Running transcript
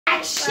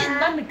action.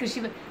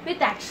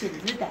 With action.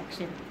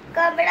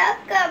 Kabra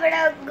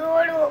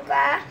गोड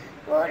होगा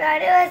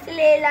गोडाने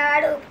बसले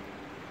लाडू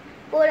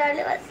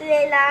गोडाने बसले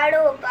लाडू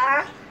होगा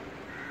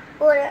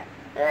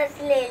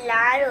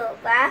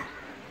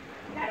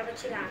लाडू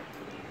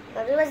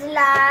बसले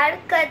लाड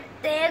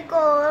करते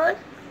कोण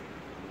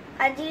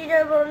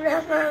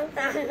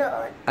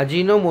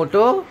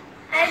Ajinomoto?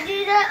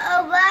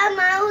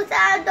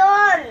 माउसा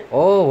दोन.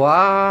 Oh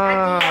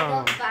wow.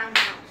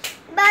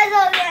 बस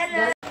हो गया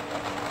ना.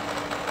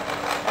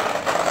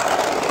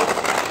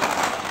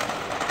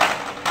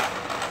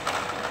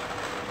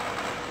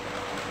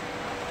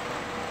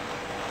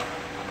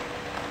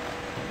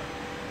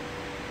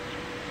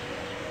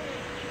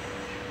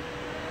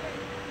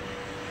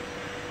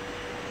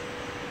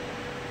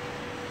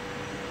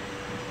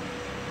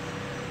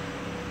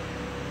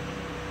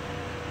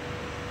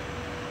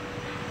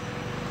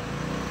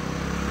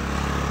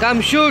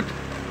 Come shoot.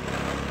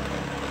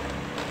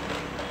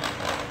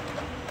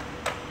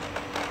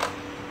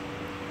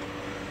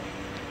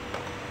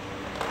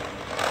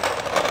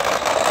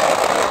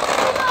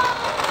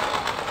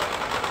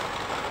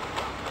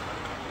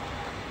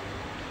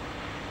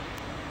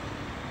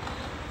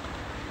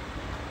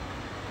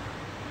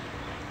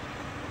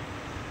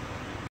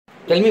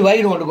 Tell me why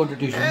you don't want to go to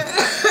tuition.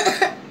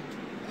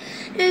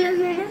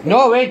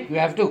 No, wait. You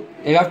have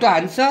to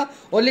answer.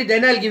 Only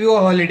then I'll give you a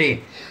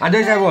holiday.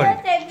 Otherwise, I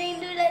won't.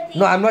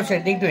 No, I'm not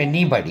sending to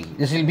anybody.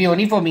 This will be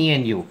only for me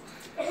and you.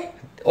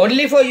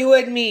 Only for you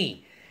and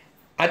me.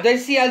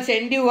 Adarshi, I'll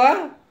send you,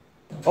 huh?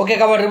 Okay,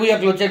 come on, remove your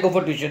clothes and go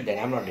for tuition then.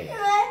 I'm not there.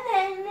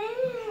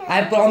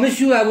 I promise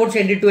you I won't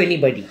send it to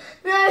anybody.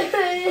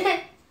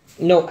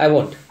 No, I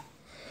won't.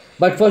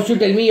 But first you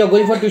tell me you're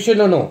going for tuition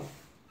or no?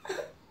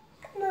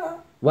 No.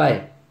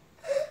 Why?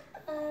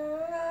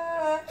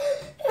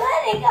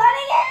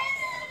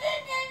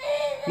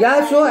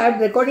 Yeah, so I'm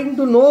recording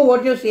to know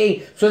what you're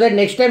saying. So that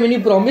next time when you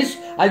promise,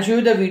 I'll show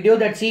you the video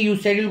that see you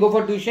said you'll go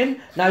for tuition.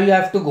 Now you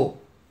have to go.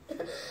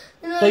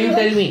 So you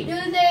tell me. You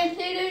said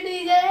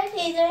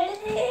teacher.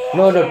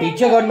 No,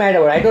 teacher got mad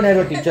about it. I don't have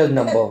a teacher's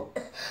number.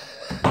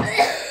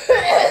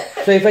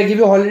 So if I give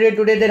you holiday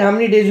today, then how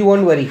many days you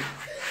won't worry?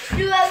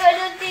 You are going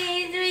to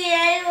tease me.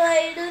 I'm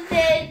going to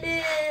say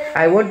this.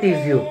 I won't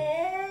tease you.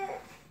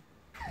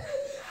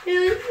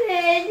 You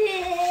said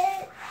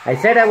it. I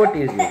said I would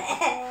tease you.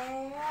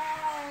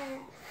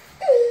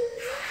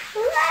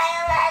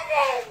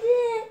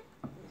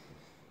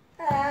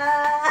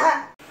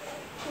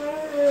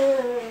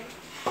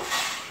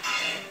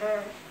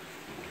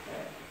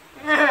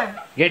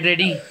 Get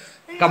ready.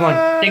 Come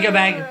on. Take your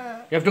bag.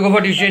 You have to go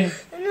for tuition.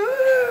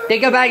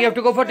 Take your bag. You have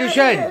to go for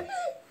tuition.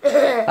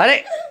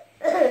 Arey.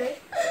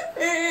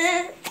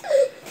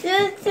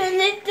 Just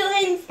send it to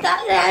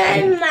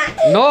Instagram.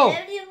 No.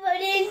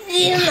 Everybody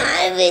see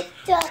my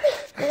picture.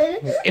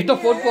 If the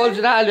phone falls,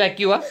 I'll whack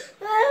you. Huh?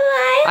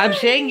 I'm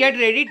saying get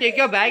ready. Take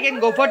your bag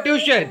and go for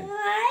tuition. Why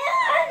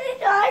are you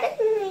calling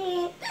me?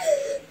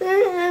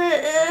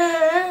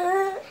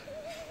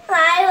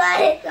 Why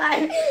are you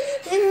calling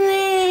me?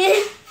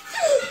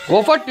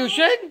 Go for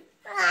tuition?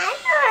 I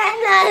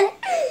don't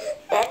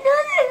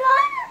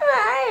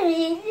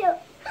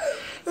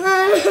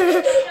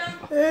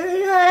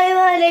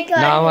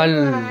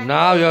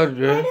Now you're.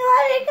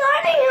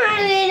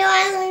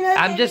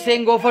 I'm just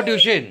saying go for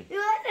tuition.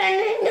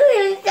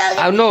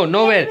 No,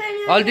 nowhere.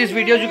 All these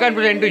videos you can't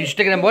send to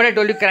Instagram. What I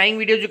told you, crying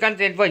videos you can't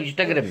send for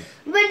Instagram.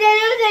 But then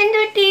you send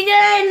to teacher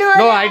and all.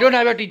 No, I don't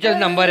have your teacher's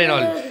number and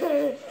all.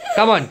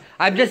 Come on,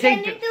 I'm just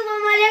saying. Send it to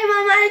Mama and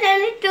Mama will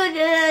send it to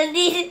the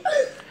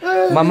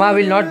Mama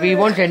will not. We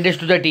won't send this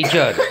to the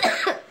teacher.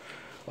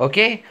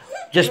 Okay?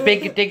 Just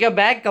take your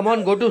bag. Come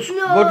on, go to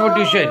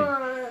tuition.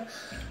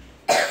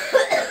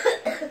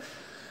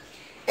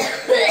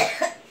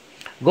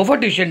 Go for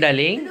tuition,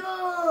 darling.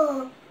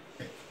 No.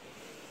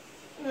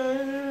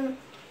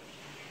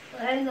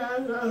 I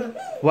don't go.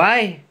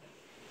 Why?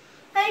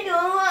 I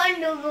don't want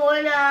to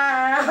go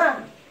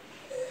now.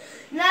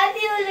 Now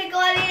you will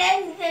record it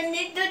and send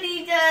it to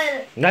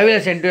teacher. Now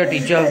we'll send to your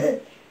teacher.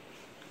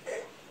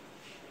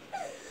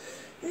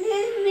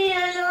 Leave me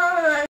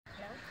alone.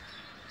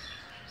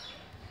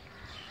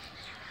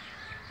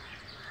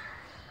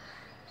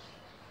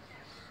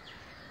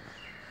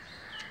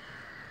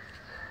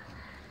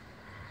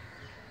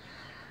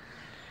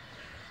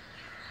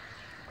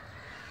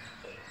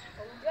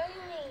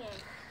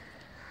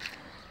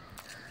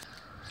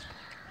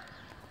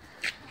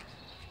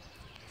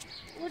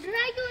 उठ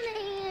रहा क्यों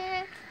नहीं है?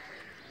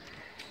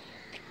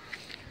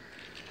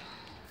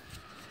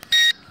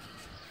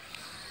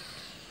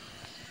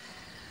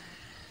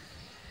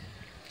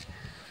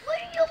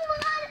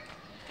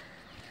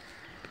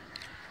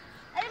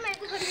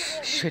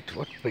 Shit,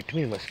 what bit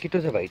me?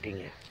 Mosquitoes are biting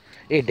here.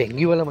 Hey,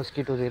 dengue wala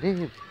mosquitoes hai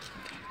re.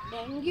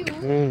 Dengue?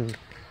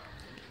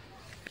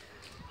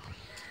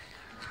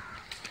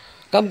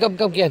 Come,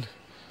 Kyan.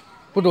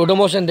 Put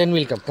Odomos and then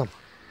we'll come. Come.